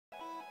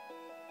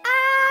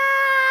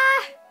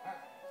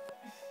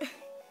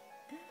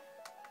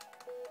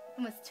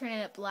Let's turn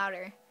it up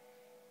louder.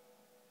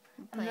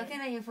 I'm looking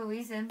at you for a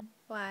reason.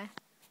 Why?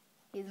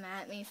 He's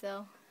mad at me,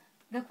 so.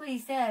 Look what he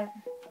said.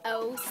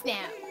 Oh,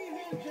 snap.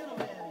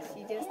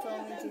 She just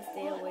told me to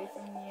stay away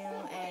from you,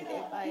 and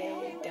if I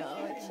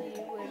don't,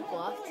 she would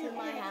walk to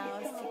my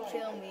house to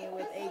kill me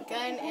with a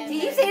gun and...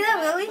 Did you say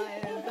that really?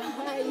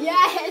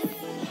 Yes!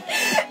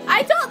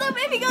 I told him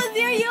if he goes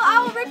near you,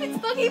 I will rip his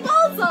fucking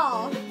balls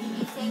off! Did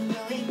you say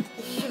really?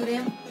 Shoot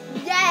him?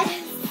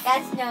 Yes!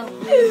 That's no.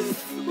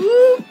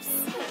 Whoops!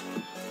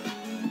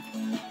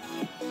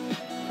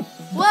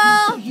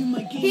 Well,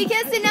 he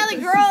kissed another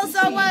girl, so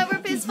I want to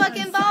rip his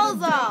fucking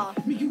balls off.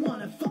 You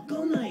wanna fuck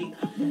all night.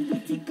 We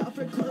take off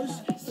her clothes.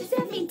 She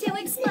sent me to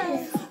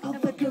explode. I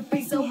fuck her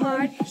face so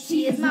hard.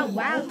 She is my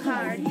wild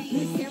card.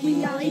 Miss every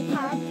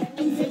lollipop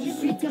until your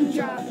street come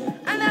drop.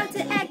 I'm about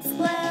to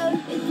explode.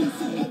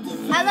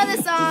 I love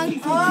this song.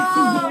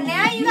 Oh,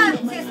 now you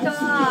got pissed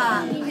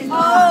off.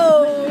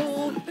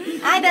 Oh.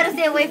 I better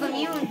stay away from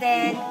you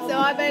then. So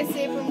I better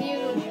stay from you.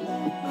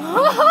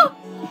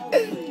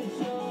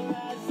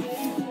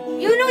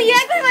 You know, you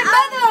act like my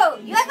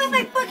mother! You act like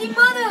my fucking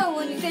mother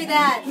when you say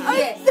that.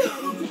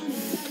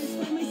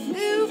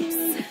 Oops.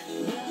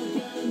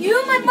 You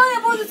and my mother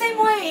both the same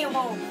way,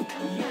 Emo.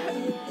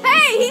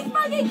 Hey, he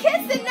fucking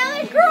kissed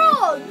another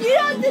girl! You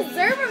don't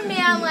deserve a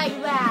man like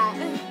that.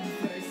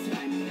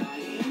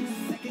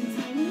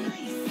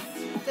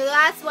 So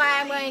that's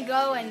why I'm going to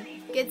go and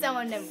get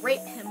someone to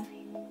rape him.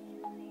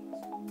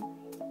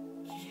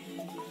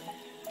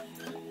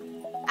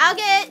 I'll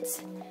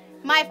get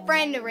my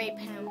friend to rape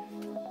him.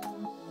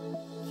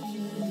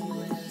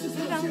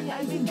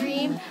 A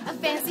dream, a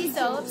fancy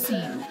so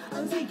obscene.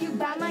 I'll take you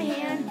by my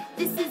hand.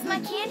 This is my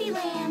candy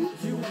land.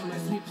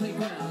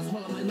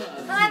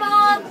 Hi,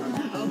 Mom.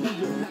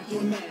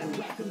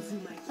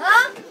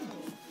 Huh?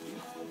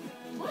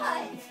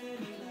 What?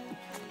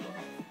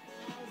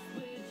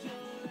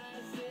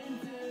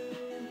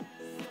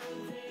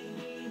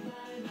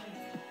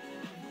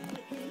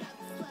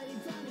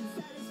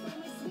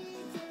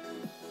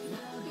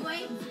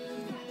 Wait.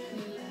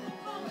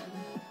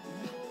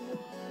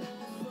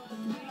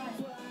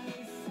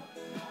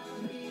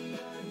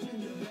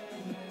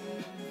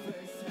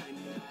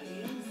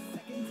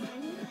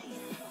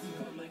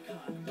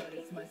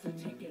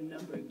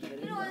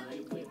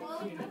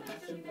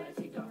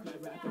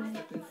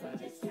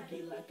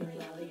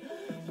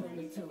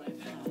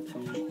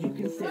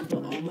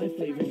 Sample all my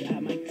flavors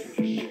at my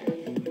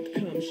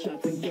cum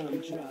shots and gum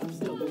drops,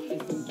 double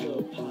fist and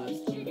blow pops.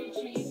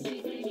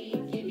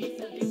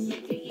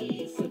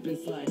 Slip and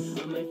slide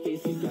on my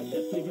face, you got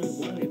that flavor you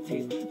wanna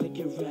taste, like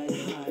your red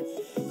hot,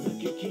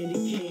 like your candy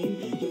cane.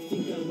 You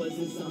think I was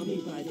a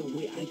zombie by the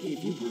way I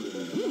gave you.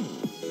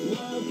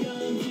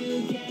 Welcome to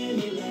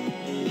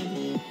Candyland.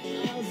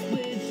 I'll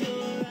split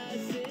your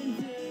ass in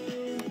two.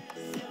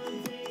 So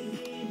take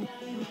me by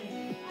my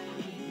hand,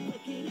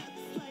 look it up,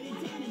 slide it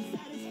down and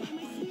satisfy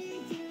my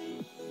sweet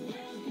tooth.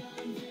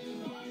 Welcome to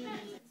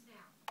Candyland.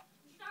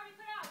 You started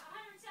put out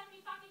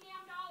 $170 fucking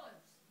damn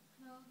dollars.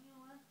 No, you know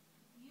what?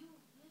 You're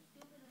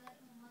stupid to let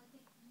my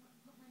mother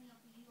put money up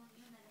for you on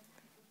the internet.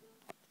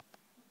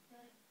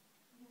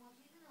 You know what?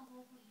 She's in a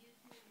hole for you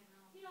too, you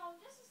know. You know,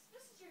 this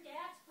is your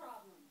dad's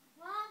problem.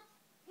 Mom,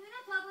 can we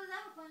not talk about this? I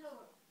have a friend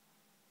over.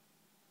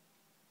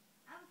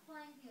 I'm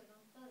flying here,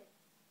 don't study.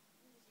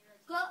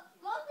 Go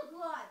to the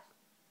garage.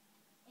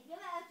 If you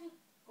ever ask you,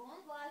 go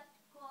in the garage,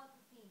 call the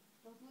scene.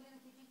 Don't do it in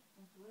the kitchen,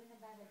 don't do it in the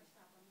bathroom.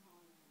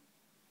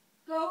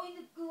 Go in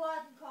the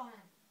garage and call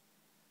him.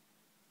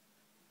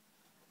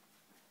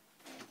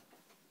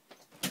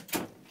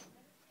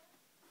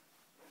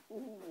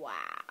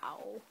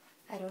 Wow.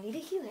 I don't need to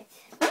hear it.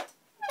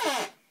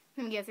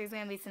 I guess there's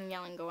going to be some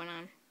yelling going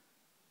on.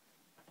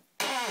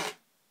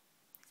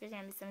 There's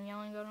going to be some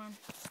yelling going on.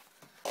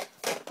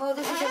 Oh,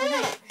 this is every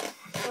night.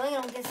 So I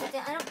don't get to sit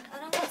down. I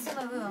don't get to sit in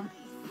my room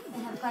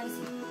and have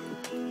privacy.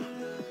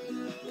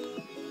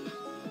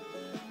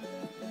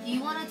 Do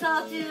you want to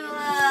talk to,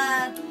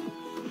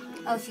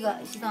 oh,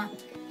 she's on.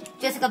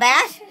 Jessica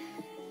Bash?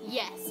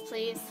 Yes,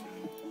 please.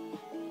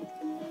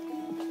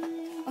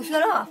 Oh, she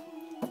got off.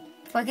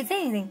 So I can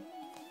say anything.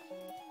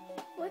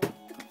 What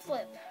the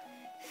flip?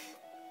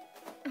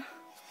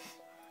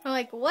 I'm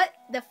like, what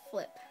the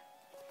flip?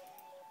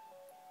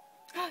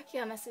 You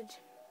got a message.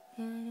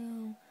 Yeah, I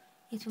know.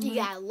 It's from You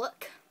gotta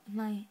look.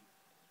 my,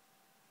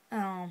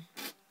 I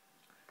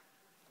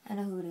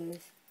know who it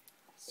is.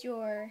 It's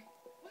your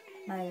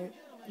My,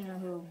 you know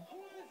who.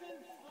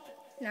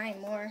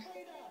 9 more.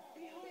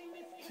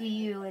 To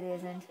you, it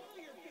isn't.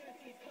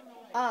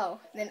 Oh,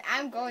 then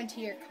I'm going to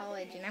your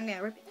college and I'm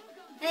gonna rip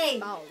Hey,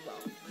 balls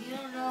off. you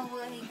don't know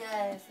what he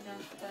does. You know,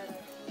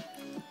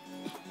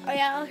 Oh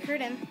yeah, I'll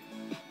hurt him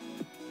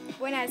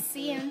when I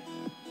see him.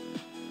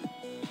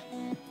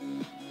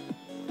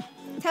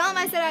 Tell him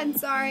I said I'm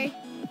sorry.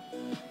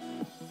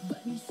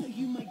 Let me show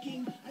you my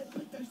game. I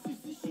put our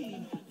sister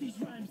sheen. These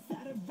rhymes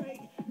that are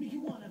right. Make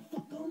you wanna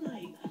fuck all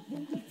night.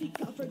 When we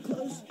take off her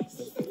clothes,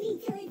 she said me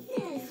to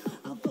exist.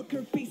 I'll fuck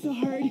her face so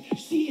hard.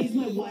 She is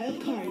my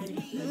wild card.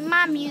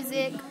 My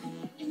music.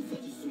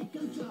 Inside the street,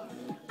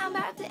 I'm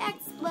about to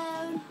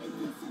explode.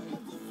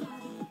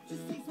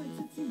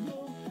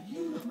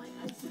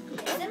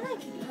 Isn't my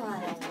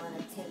God, I want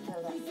to take a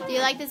look. Do you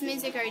like this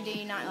music or do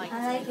you not like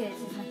I like it.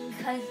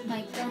 Because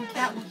my dumb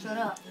cat won't shut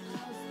up.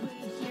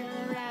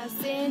 You're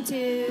arousing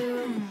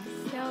too.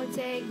 Don't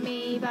take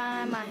me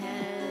by my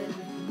head.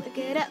 Look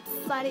it up,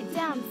 slide it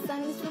down.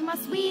 Songs for my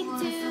sweet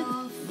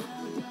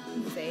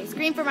tooth. Say,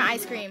 scream for my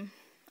ice cream.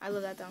 I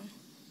love that song.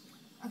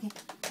 Okay.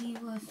 He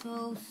was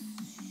so...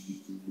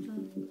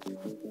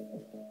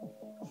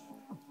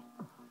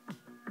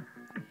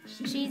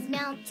 She's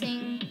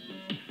melting.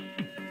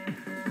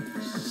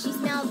 She's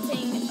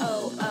melting.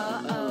 Oh,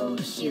 oh, oh.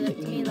 She looked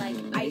at me like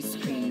ice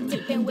cream.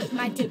 Dipping with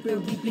my dipper.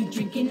 We've been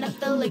drinking up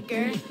the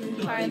liquor.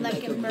 Hard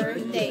like a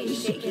birthday.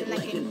 Shaking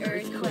like an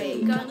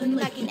earthquake. Going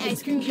like an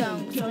ice cream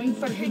cone. Going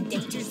for her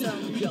danger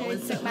zone.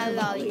 It's like my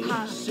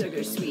lollipop.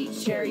 Sugar sweet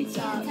cherry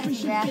top.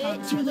 Push it,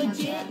 bitch. You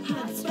legit.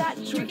 Hot spot.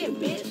 Drink it,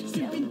 bitch.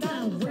 Sipping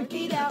down. Work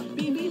it out.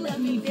 Baby, let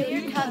me fill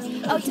your cups.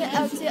 O to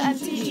F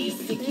to G.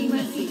 Sticky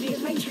messy.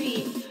 Here's my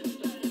treat.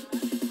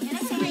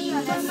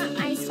 Scream for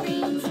my ice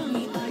cream. Tell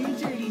me all your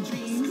dirty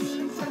dreams.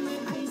 For my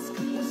ice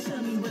cream.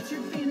 Tell me what's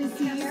your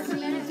fantasy. I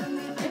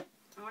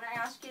want to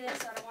ask you this.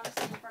 I don't want to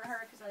sing in front of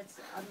her because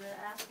I'm going to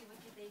ask you what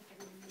you think. And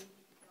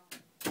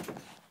then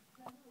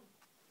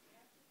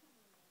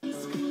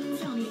Ice cream,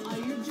 tell me all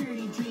your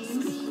dirty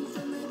dreams.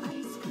 For my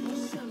ice cream,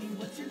 tell me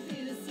what's your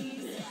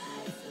fantasies.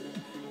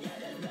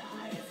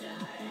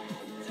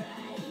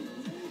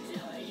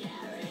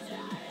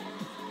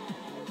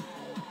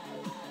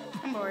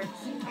 I'm bored.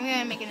 I'm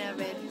gonna make another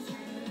vid.